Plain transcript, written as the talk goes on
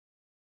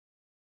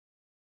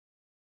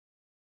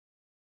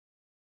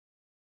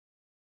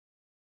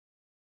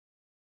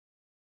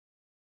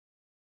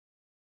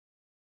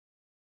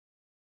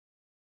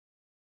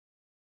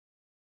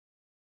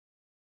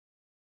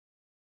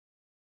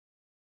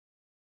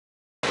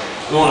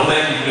We want to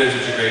thank you for doing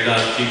such a great job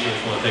of teaching. We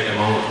just want to take a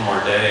moment from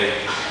our day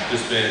to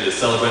spend to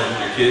celebrate with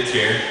your kids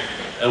here.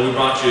 We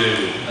brought you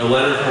a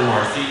letter from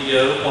our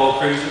CEO, Paul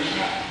Cruzen.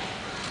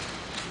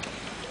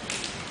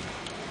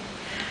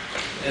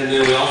 And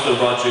then we also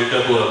brought you a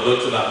couple of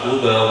books about Blue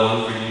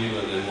Bell, one for you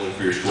and then one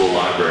for your school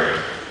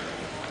library.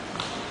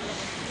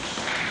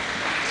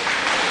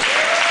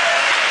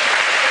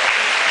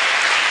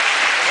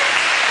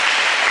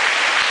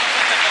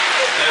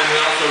 And we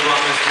also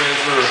brought Miss Friends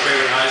her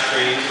favorite ice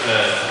cream,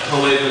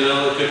 homemade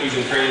vanilla, cookies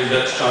and cream,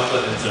 Dutch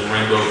chocolate, and some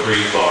Rainbow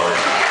Freeze bars.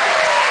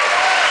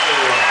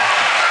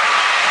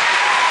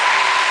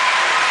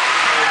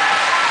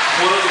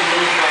 One of the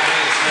rules about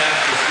getting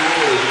snacks to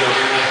school is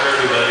bring one for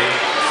everybody.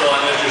 So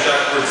like Mr.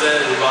 Shackelford said,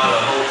 we bought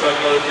a whole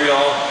truckload for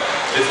y'all.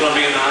 It's going to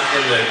be a nice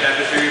in the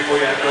cafeteria for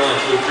you after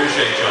lunch. We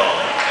appreciate y'all.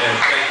 And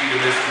thank you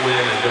to Miss Guinn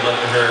and good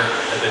luck to her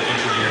at the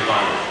Teacher of the Year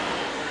final.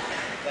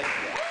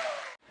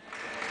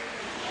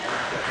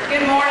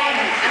 Good morning.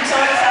 I'm so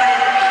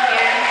excited to be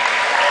here.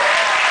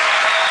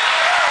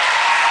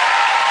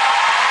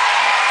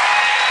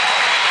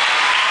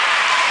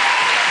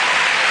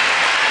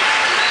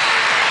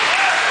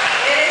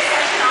 It is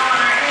such an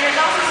honor, and it is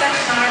also such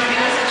an honor to be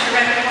with such a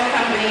reputable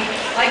company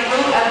like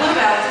Blue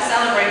Bell to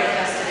celebrate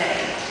with us today.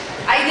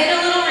 I did a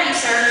little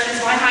research as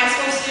my high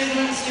school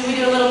students. Do we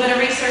do a little bit of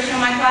research in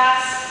my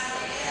class?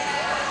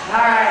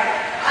 All right.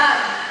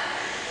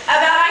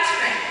 About ice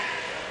cream.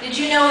 Did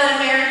you know that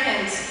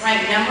Americans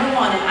rank #1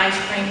 in ice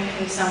cream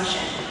consumption,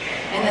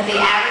 and that the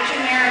average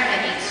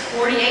American eats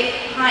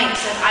 48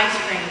 pints of ice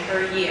cream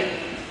per year?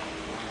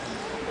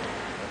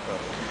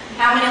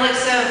 How many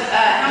licks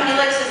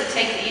does it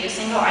take to eat a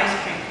single ice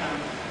cream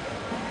cone?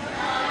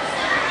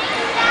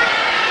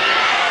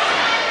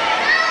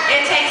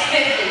 It takes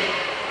 50.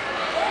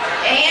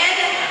 And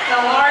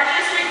the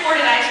largest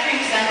recorded ice cream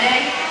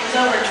sundae was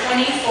over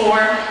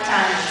 24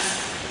 tons.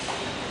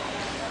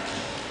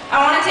 I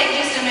want to take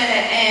just a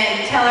minute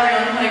and tell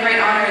everyone what a great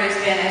honor it has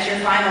been as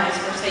your finalist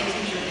for State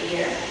Teacher of the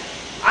Year.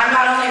 I'm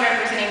not only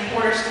representing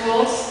Porter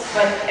Schools,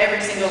 but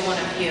every single one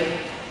of you.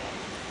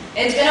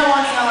 It's been a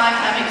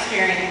once-in-a-lifetime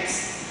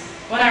experience.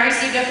 When I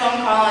received a phone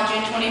call on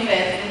June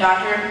 25th from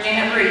Dr.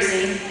 Janet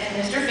Barisi and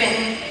Mr.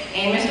 Fenton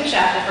and Mr.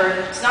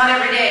 Shackelford, it's not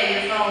every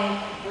day your phone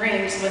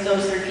rings with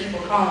those 3 people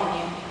calling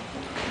you.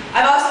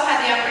 I've also had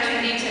the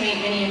opportunity to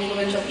meet many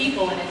influential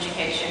people in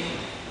education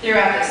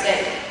throughout the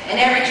state. And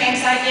every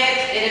chance I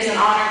get, it is an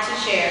honor to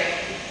share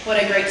what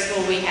a great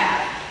school we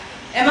have.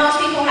 And most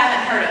people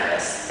haven't heard of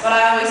us, but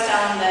I always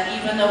tell them that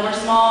even though we're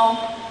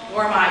small,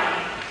 we're mighty.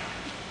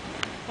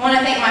 I want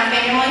to thank my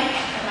family,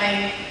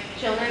 my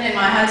children, and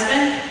my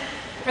husband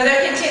for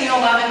their continual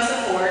love and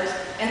support,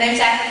 and they've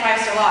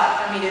sacrificed a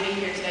lot for me to be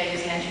here today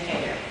as an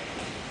educator.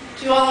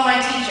 To all of my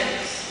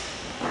teachers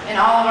and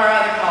all of our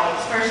other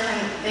colleagues, first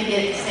can they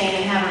get to stand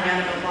and have a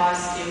round of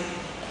applause to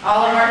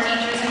all of our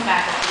teachers and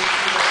faculty.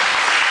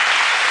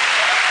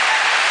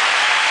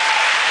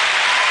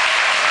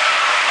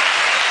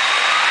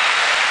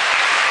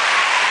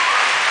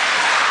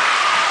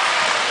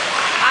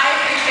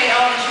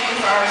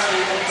 Our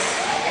students.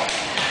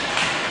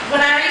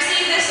 When I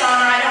receive this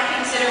honor, I don't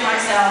consider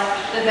myself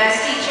the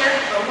best teacher,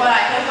 but what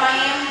I hope I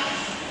am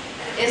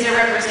is a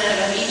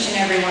representative of each and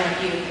every one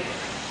of you.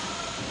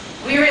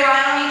 We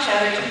rely on each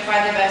other to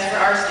provide the best for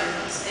our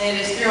students, and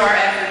it is through our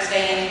efforts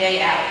day in and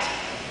day out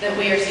that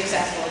we are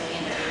successful at the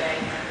end of the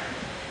day.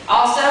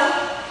 Also,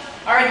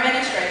 our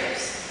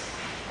administrators.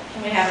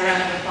 Can we have a round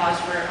of applause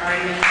for our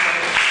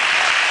administrators?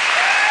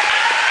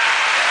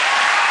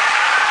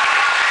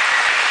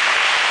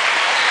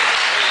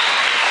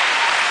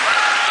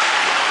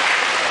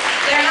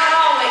 They're not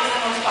always the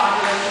most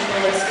popular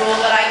people at school,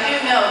 but I do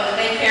know that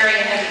they carry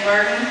a heavy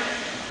burden,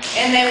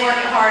 and they work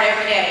hard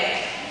every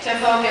day to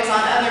focus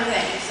on other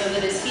things so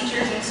that as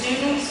teachers and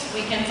students,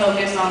 we can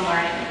focus on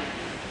learning.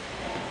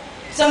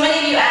 So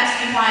many of you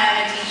ask me why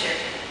I'm a teacher,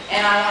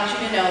 and I want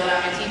you to know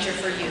that I'm a teacher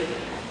for you.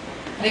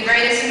 The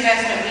greatest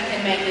investment we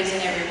can make is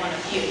in every one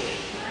of you.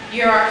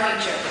 You're our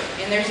future,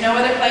 and there's no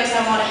other place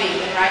I want to be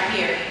than right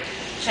here,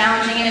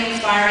 challenging and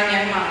inspiring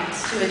young minds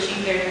to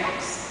achieve their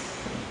dreams.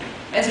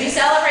 As we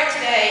celebrate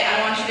today,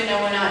 I want you to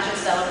know we're not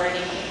just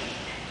celebrating you.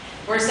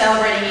 We're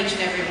celebrating each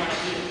and every one of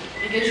you,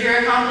 because your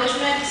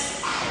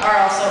accomplishments are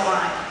also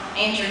mine,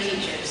 and your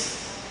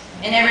teachers.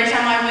 And every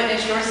time I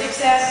witness your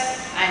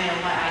success, I know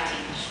what I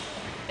teach.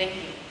 Thank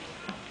you.